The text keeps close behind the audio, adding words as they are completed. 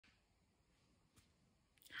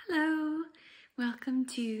Welcome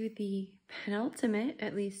to the penultimate,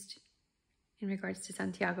 at least in regards to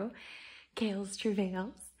Santiago, Gail's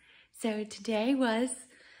Travails. So today was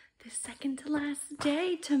the second to last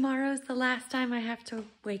day. Tomorrow's the last time I have to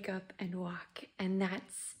wake up and walk, and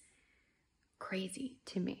that's crazy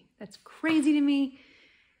to me. That's crazy to me.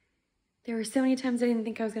 There were so many times I didn't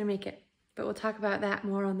think I was going to make it, but we'll talk about that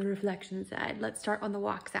more on the reflection side. Let's start on the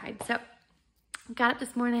walk side. So got up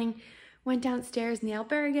this morning, went downstairs in the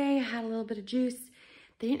albergue, had a little bit of juice.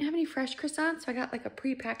 They didn't have any fresh croissants, so I got like a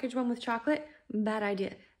pre-packaged one with chocolate. Bad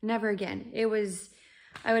idea. Never again. I would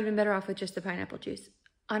have been better off with just the pineapple juice.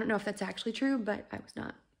 I don't know if that's actually true, but it was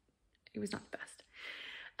not the best.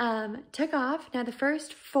 Took off. Now the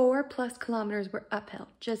first 4+ kilometers were uphill,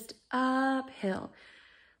 just uphill.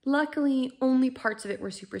 Luckily, only parts of it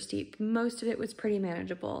were super steep. Most of it was pretty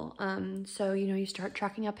manageable. So, you start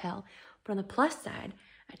trucking uphill. But on the plus side,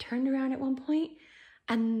 I turned around at one point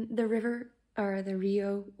and the river, or the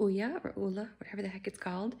Rio Ulla, or Ula, whatever the heck it's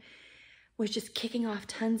called, was just kicking off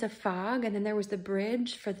tons of fog. And then there was the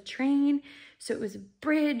bridge for the train. So it was a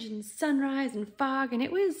bridge and sunrise and fog, and it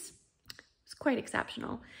was quite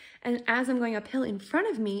exceptional. And as I'm going uphill, in front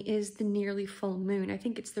of me is the nearly full moon. I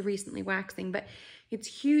think it's the recently waxing, but it's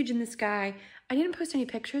huge in the sky. I didn't post any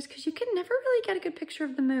pictures because you can never really get a good picture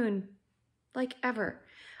of the moon, like ever.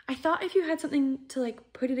 I thought if you had something to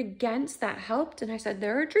like put it against, that helped. And I said,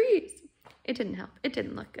 there are trees. It didn't help. It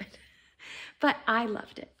didn't look good. But I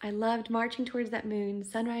loved it. I loved marching towards that moon,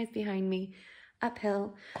 sunrise behind me,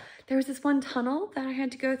 uphill. There was this one tunnel that I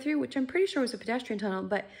had to go through, which I'm pretty sure was a pedestrian tunnel,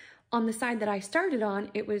 but on the side that I started on,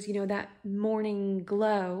 it was, that morning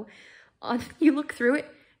glow. You look through it,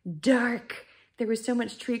 dark. There was so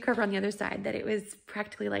much tree cover on the other side that it was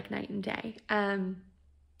practically like night and day.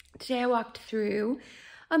 Today I walked through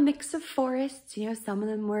a mix of forests. Some of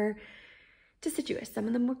them were deciduous, some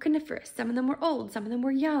of them were coniferous, some of them were old, some of them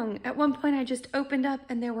were young. At one point I just opened up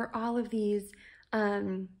and there were all of these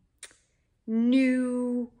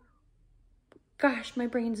new, gosh, my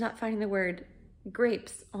brain's not finding the word,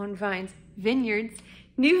 grapes on vines, vineyards,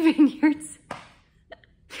 new vineyards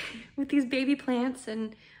with these baby plants,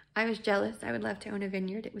 and I was jealous. I would love to own a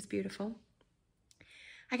vineyard. It was beautiful.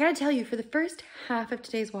 I gotta tell you, for the first half of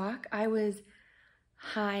today's walk, I was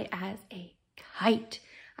high as a kite.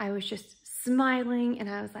 I was just smiling and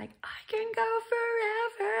I was like, I can go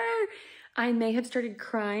forever. I may have started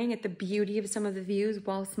crying at the beauty of some of the views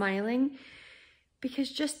while smiling, because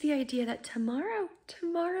just the idea that tomorrow's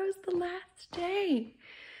the last day.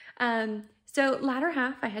 So latter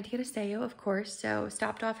half, I had to get a Deseiro, of course. So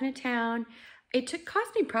stopped off in a town. It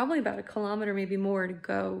cost me probably about 1 kilometer, maybe more, to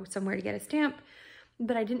go somewhere to get a stamp,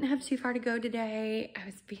 but I didn't have too far to go today. I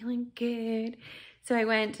was feeling good. So I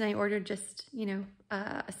went and I ordered just,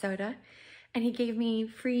 a soda, and he gave me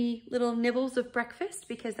free little nibbles of breakfast,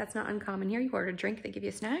 because that's not uncommon here. You order a drink, they give you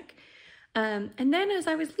a snack. And then as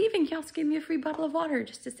I was leaving, he also gave me a free bottle of water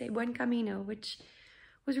just to say buen camino, which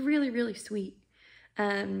was really, really sweet.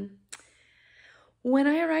 When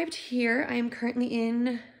I arrived here, I am currently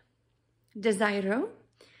in Deseiro.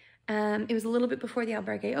 It was a little bit before the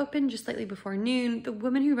albergue opened, just slightly before noon. The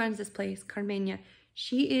woman who runs this place, Carmenia,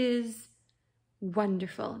 she is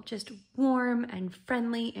wonderful, just warm and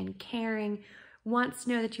friendly and caring, wants to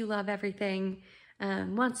know that you love everything,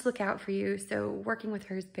 wants to look out for you. So working with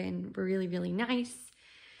her has been really, really nice.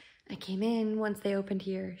 I came in once they opened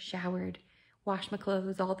here, showered, washed my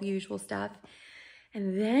clothes, all the usual stuff.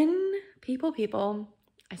 And then, people,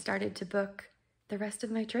 I started to book the rest of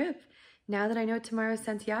my trip. Now that I know tomorrow's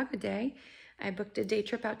Santiago Day, I booked a day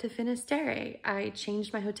trip out to Finisterre. I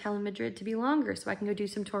changed my hotel in Madrid to be longer so I can go do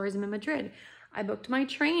some tourism in Madrid. I booked my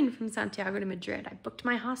train from Santiago to Madrid. I booked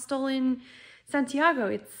my hostel in Santiago.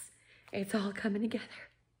 It's all coming together.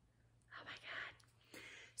 Oh my God.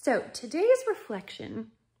 So today's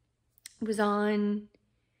reflection was on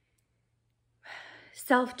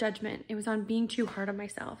self-judgment. It was on being too hard on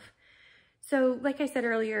myself. So like I said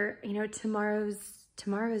earlier, tomorrow's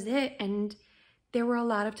it. And there were a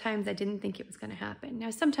lot of times I didn't think it was going to happen.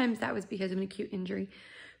 Now, sometimes that was because of an acute injury,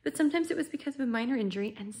 but sometimes it was because of a minor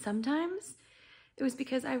injury. And sometimes it was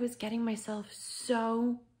because I was getting myself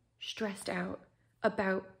so stressed out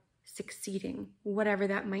about succeeding, whatever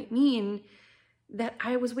that might mean, that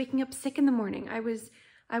I was waking up sick in the morning. I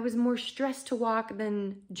was more stressed to walk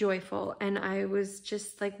than joyful. And I was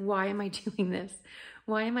just like, why am I doing this?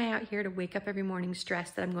 Why am I out here to wake up every morning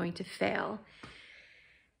stressed that I'm going to fail?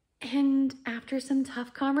 And after some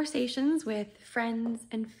tough conversations with friends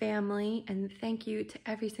and family, and thank you to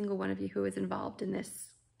every single one of you who was involved in this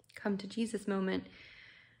come to Jesus moment,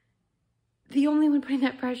 the only one putting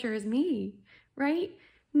that pressure is me, right?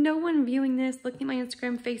 No one viewing this, looking at my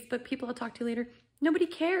Instagram, Facebook, people I'll talk to later, nobody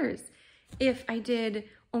cares if I did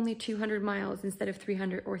only 200 miles instead of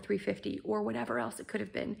 300 or 350 or whatever else it could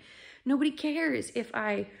have been. Nobody cares if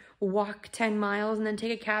I walk 10 miles and then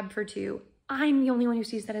take a cab for 2. I'm the only one who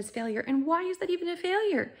sees that as failure. And why is that even a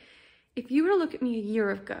failure? If you were to look at me a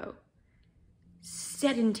year ago,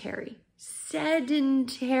 sedentary.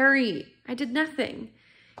 I did nothing.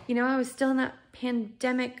 You know, I was still in that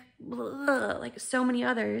pandemic, like so many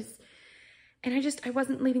others. And I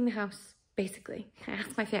wasn't leaving the house, basically. I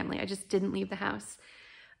asked my family, I just didn't leave the house.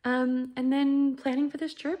 And then planning for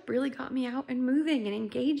this trip really got me out and moving and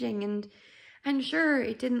engaging. And sure,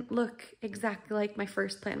 it didn't look exactly like my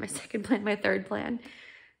first plan, my second plan, my third plan.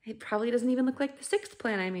 It probably doesn't even look like the 6th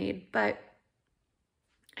plan I made, but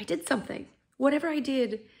I did something. Whatever I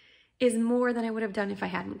did is more than I would have done if I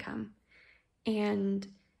hadn't come. And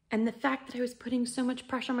the fact that I was putting so much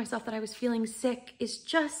pressure on myself that I was feeling sick is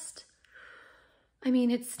just, I mean,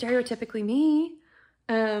 it's stereotypically me,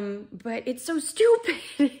 but it's so stupid.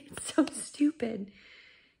 It's so stupid.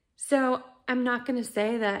 So I'm not going to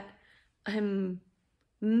say that I'm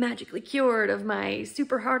magically cured of my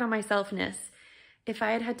super hard on myselfness. If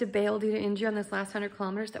I had had to bail due to injury on this last 100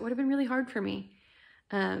 kilometers, that would have been really hard for me.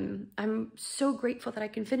 I'm so grateful that I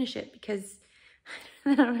can finish it because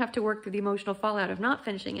then I don't have to work through the emotional fallout of not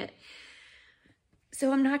finishing it.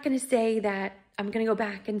 So I'm not going to say that I'm going to go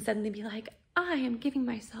back and suddenly be like, I am giving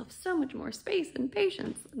myself so much more space and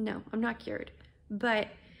patience. No, I'm not cured, but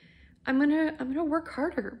I'm going to work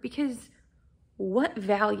harder because what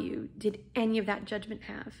value did any of that judgment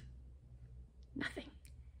have? Nothing.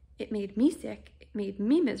 It made me sick. It made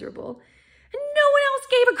me miserable, and no one else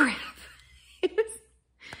gave a crap.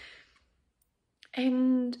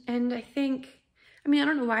 And I think, I mean, I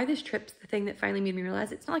don't know why this trip's the thing that finally made me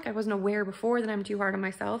realize it's not like I wasn't aware before that I'm too hard on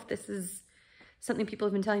myself. This is something people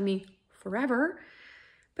have been telling me forever.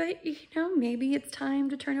 But, you know, maybe it's time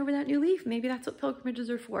to turn over that new leaf. Maybe that's what pilgrimages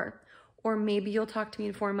are for. Or maybe you'll talk to me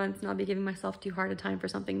in 4 months and I'll be giving myself too hard a time for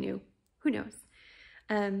something new. Who knows?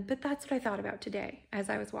 But that's what I thought about today as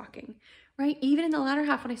I was walking, right? Even in the latter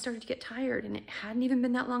half when I started to get tired and it hadn't even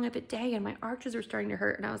been that long of a day and my arches were starting to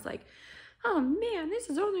hurt and I was like, oh man, this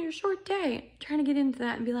is only a short day. Trying to get into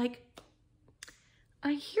that and be like,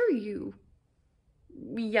 I hear you,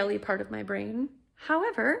 yelly part of my brain.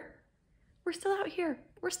 However, we're still out here.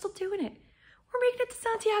 We're still doing it. We're making it to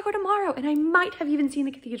Santiago tomorrow. And I might have even seen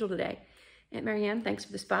the cathedral today. Aunt Marianne, thanks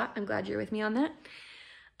for the spot. I'm glad you're with me on that.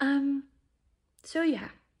 So yeah,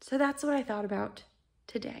 so that's what I thought about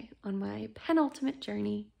today on my penultimate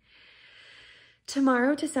journey.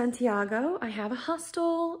 Tomorrow to Santiago, I have a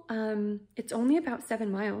hostel. It's only about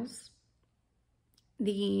 7 miles.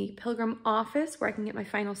 The pilgrim office where I can get my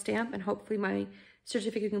final stamp and hopefully my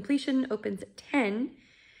certificate of completion opens at 10.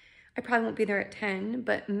 I probably won't be there at 10,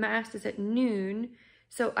 but Mass is at noon.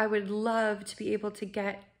 So I would love to be able to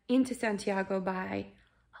get into Santiago by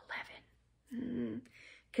 11.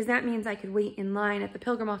 Because that means I could wait in line at the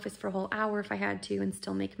pilgrim office for a whole hour if I had to and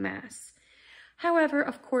still make Mass. However,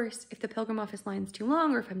 of course, if the pilgrim office line's too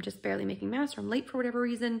long or if I'm just barely making Mass or I'm late for whatever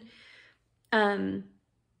reason, I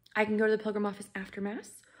can go to the pilgrim office after Mass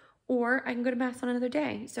or I can go to Mass on another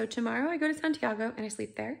day. So tomorrow I go to Santiago and I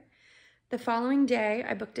sleep there. The following day,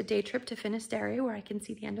 I booked a day trip to Deseiro where I can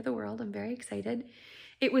see the end of the world. I'm very excited.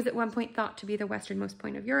 It was at one point thought to be the westernmost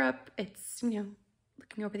point of Europe. It's, you know,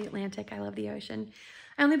 looking over the Atlantic. I love the ocean.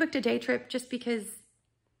 I only booked a day trip just because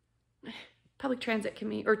public transit can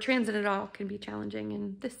be, or transit at all can be challenging,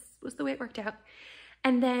 and this was the way it worked out.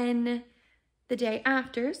 And then the day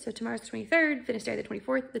after, so tomorrow's the 23rd, Deseiro the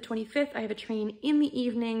 24th, the 25th, I have a train in the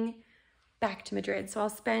evening back to Madrid. So I'll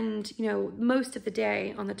spend, you know, most of the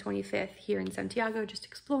day on the 25th here in Santiago just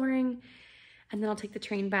exploring, and then I'll take the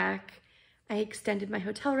train back. I extended my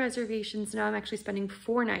hotel reservations. Now I'm actually spending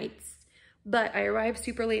 4 nights, but I arrived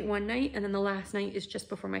super late one night, and then the last night is just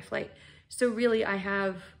before my flight. So really I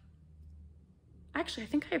have, actually, I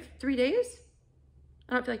think I have 3 days.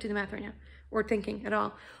 I don't feel like doing the math right now or thinking at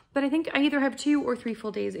all, but I think I either have 2 or 3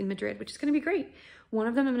 full days in Madrid, which is going to be great. One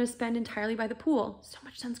of them I'm going to spend entirely by the pool. So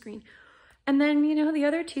much sunscreen. And then, you know, the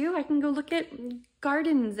other 2, I can go look at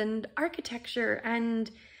gardens and architecture and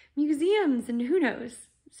museums and who knows.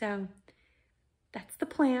 So that's the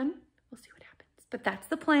plan. We'll see what happens, but that's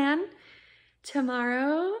the plan.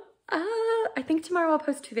 Tomorrow, I think tomorrow I'll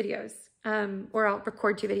post 2 videos, or I'll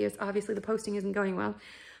record 2 videos. Obviously the posting isn't going well,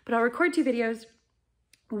 but I'll record 2 videos.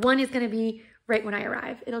 One is going to be right when I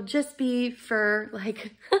arrive. It'll just be for like,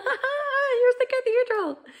 here's the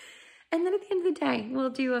cathedral. And then at the end of the day, we'll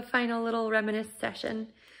do a final little reminisce session.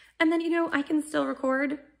 And then, you know, I can still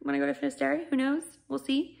record when I go to Deseiro. Who knows? We'll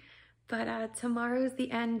see. But tomorrow's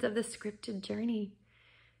the end of the scripted journey.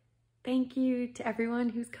 Thank you to everyone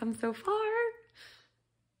who's come so far.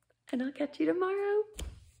 And I'll catch you tomorrow,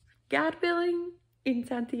 God willing, in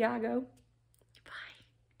Santiago.